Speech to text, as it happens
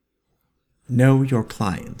Know your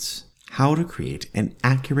clients. How to create an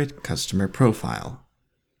accurate customer profile.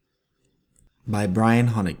 By Brian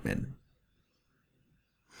Honigman.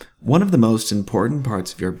 One of the most important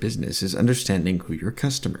parts of your business is understanding who your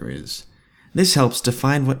customer is. This helps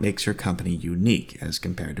define what makes your company unique as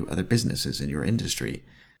compared to other businesses in your industry.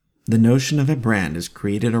 The notion of a brand is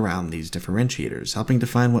created around these differentiators, helping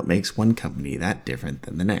define what makes one company that different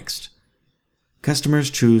than the next. Customers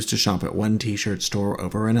choose to shop at one t-shirt store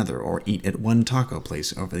over another or eat at one taco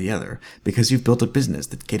place over the other because you've built a business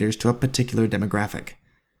that caters to a particular demographic,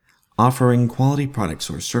 offering quality products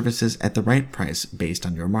or services at the right price based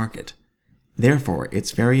on your market. Therefore,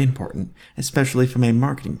 it's very important, especially from a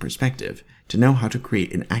marketing perspective, to know how to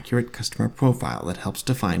create an accurate customer profile that helps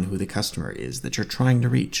define who the customer is that you're trying to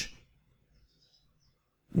reach.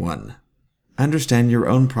 1. Understand your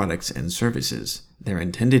own products and services, their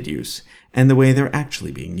intended use, and the way they're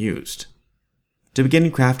actually being used. To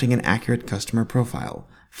begin crafting an accurate customer profile,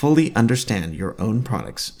 fully understand your own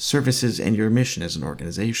products, services, and your mission as an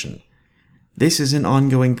organization. This is an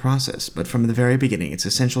ongoing process, but from the very beginning it's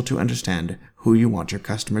essential to understand who you want your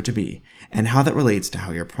customer to be and how that relates to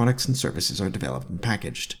how your products and services are developed and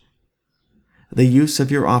packaged. The use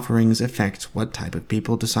of your offerings affects what type of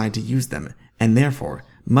people decide to use them, and therefore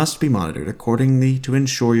must be monitored accordingly to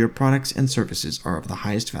ensure your products and services are of the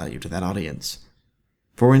highest value to that audience.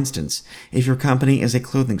 For instance, if your company is a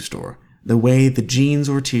clothing store, the way the jeans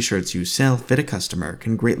or t-shirts you sell fit a customer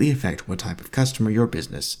can greatly affect what type of customer your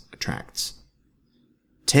business attracts.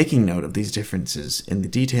 Taking note of these differences in the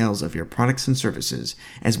details of your products and services,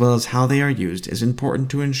 as well as how they are used, is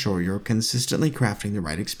important to ensure you're consistently crafting the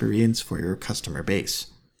right experience for your customer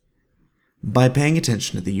base. By paying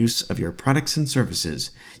attention to the use of your products and services,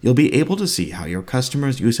 you'll be able to see how your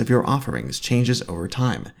customers' use of your offerings changes over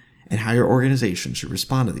time, and how your organization should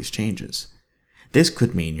respond to these changes. This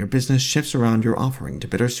could mean your business shifts around your offering to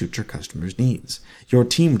better suit your customers' needs, your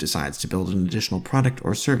team decides to build an additional product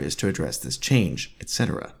or service to address this change,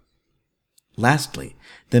 etc. Lastly,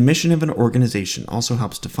 the mission of an organization also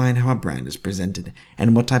helps define how a brand is presented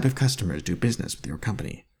and what type of customers do business with your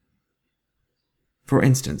company. For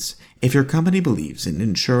instance, if your company believes in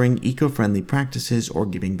ensuring eco-friendly practices or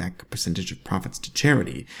giving back a percentage of profits to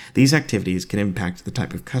charity, these activities can impact the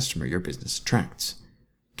type of customer your business attracts.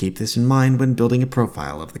 Keep this in mind when building a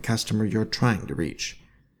profile of the customer you're trying to reach,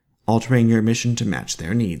 altering your mission to match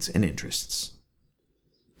their needs and interests.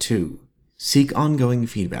 2. Seek ongoing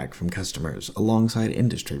feedback from customers alongside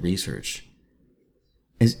industry research.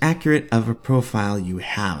 As accurate of a profile you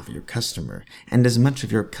have of your customer, and as much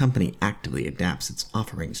of your company actively adapts its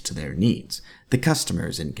offerings to their needs, the customer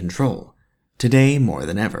is in control, today more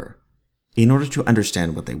than ever. In order to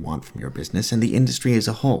understand what they want from your business and the industry as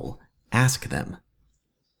a whole, ask them.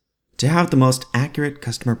 To have the most accurate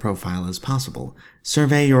customer profile as possible,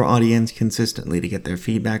 survey your audience consistently to get their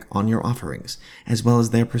feedback on your offerings, as well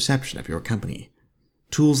as their perception of your company.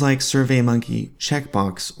 Tools like SurveyMonkey,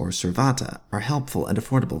 Checkbox, or Survata are helpful and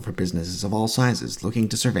affordable for businesses of all sizes looking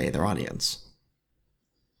to survey their audience.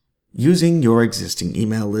 Using your existing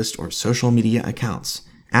email list or social media accounts,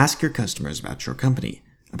 ask your customers about your company,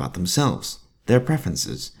 about themselves, their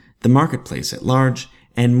preferences, the marketplace at large,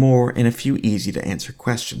 and more in a few easy-to-answer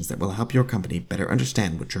questions that will help your company better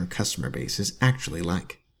understand what your customer base is actually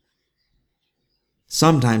like.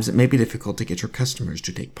 Sometimes it may be difficult to get your customers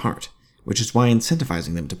to take part, which is why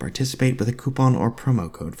incentivizing them to participate with a coupon or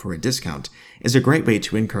promo code for a discount is a great way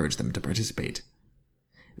to encourage them to participate.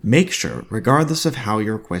 Make sure, regardless of how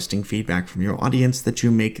you're requesting feedback from your audience, that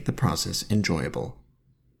you make the process enjoyable.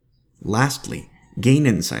 Lastly, gain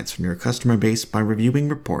insights from your customer base by reviewing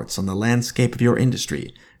reports on the landscape of your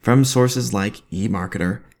industry from sources like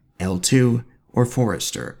eMarketer, L2, or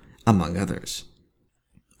Forrester, among others.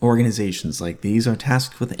 Organizations like these are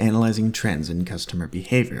tasked with analyzing trends in customer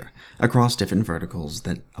behavior across different verticals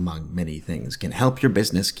that, among many things, can help your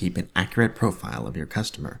business keep an accurate profile of your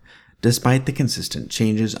customer, despite the consistent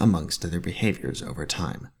changes amongst their behaviors over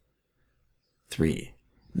time. 3.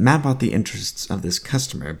 Map out the interests of this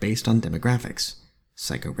customer based on demographics,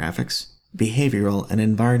 psychographics, behavioral and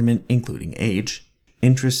environment including age,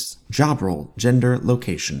 interests, job role, gender,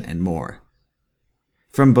 location, and more.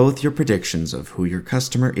 From both your predictions of who your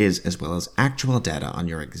customer is as well as actual data on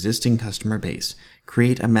your existing customer base,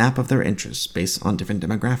 create a map of their interests based on different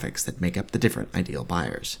demographics that make up the different ideal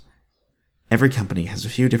buyers. Every company has a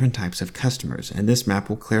few different types of customers, and this map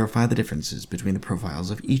will clarify the differences between the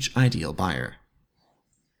profiles of each ideal buyer.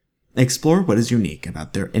 Explore what is unique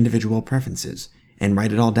about their individual preferences, and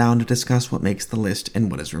write it all down to discuss what makes the list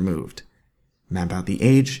and what is removed. Map out the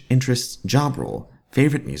age, interests, job role,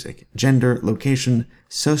 favorite music, gender, location,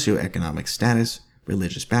 socioeconomic status,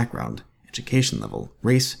 religious background, education level,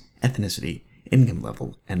 race, ethnicity, income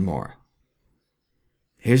level, and more.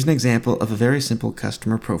 Here's an example of a very simple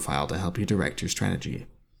customer profile to help you direct your strategy.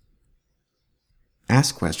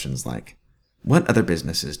 Ask questions like, what other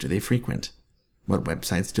businesses do they frequent? What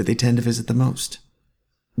websites do they tend to visit the most?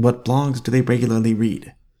 What blogs do they regularly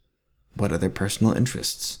read? What are their personal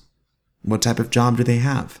interests? What type of job do they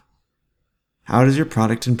have? How does your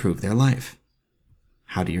product improve their life?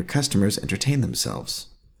 How do your customers entertain themselves?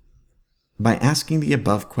 By asking the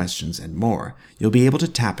above questions and more, you'll be able to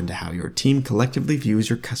tap into how your team collectively views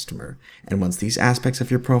your customer, and once these aspects of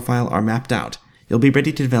your profile are mapped out, you'll be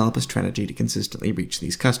ready to develop a strategy to consistently reach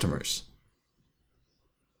these customers.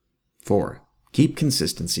 4. Keep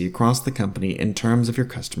consistency across the company in terms of your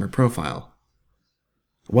customer profile.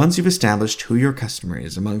 Once you've established who your customer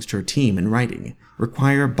is amongst your team in writing,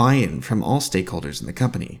 require buy-in from all stakeholders in the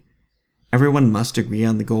company. Everyone must agree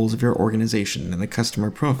on the goals of your organization, and the customer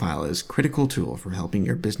profile is a critical tool for helping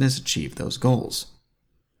your business achieve those goals.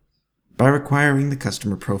 By requiring the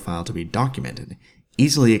customer profile to be documented,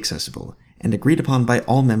 easily accessible, and agreed upon by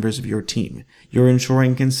all members of your team, you're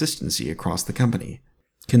ensuring consistency across the company.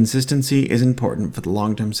 Consistency is important for the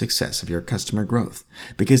long-term success of your customer growth,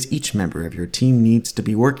 because each member of your team needs to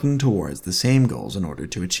be working towards the same goals in order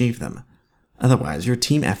to achieve them. Otherwise, your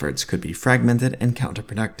team efforts could be fragmented and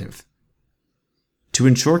counterproductive. To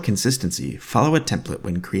ensure consistency, follow a template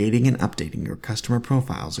when creating and updating your customer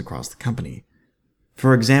profiles across the company.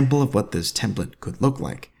 For example of what this template could look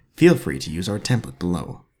like, feel free to use our template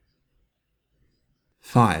below.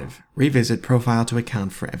 5. Revisit profile to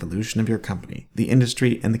account for evolution of your company, the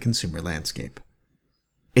industry, and the consumer landscape.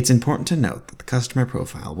 It's important to note that the customer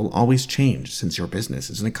profile will always change since your business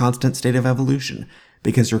is in a constant state of evolution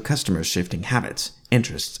because your customers' shifting habits,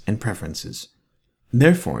 interests, and preferences.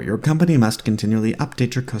 Therefore, your company must continually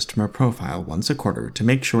update your customer profile once a quarter to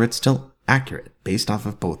make sure it's still accurate based off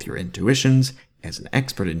of both your intuitions as an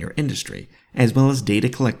expert in your industry, as well as data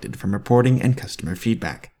collected from reporting and customer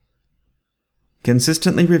feedback.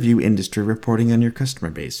 Consistently review industry reporting on your customer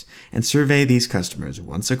base and survey these customers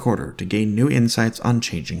once a quarter to gain new insights on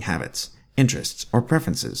changing habits, interests, or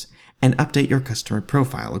preferences, and update your customer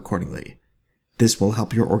profile accordingly. This will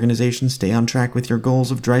help your organization stay on track with your goals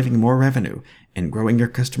of driving more revenue and growing your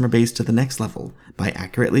customer base to the next level by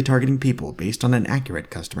accurately targeting people based on an accurate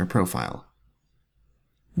customer profile.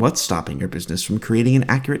 What's stopping your business from creating an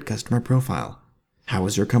accurate customer profile? How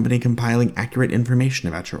is your company compiling accurate information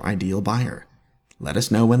about your ideal buyer? Let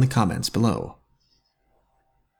us know in the comments below.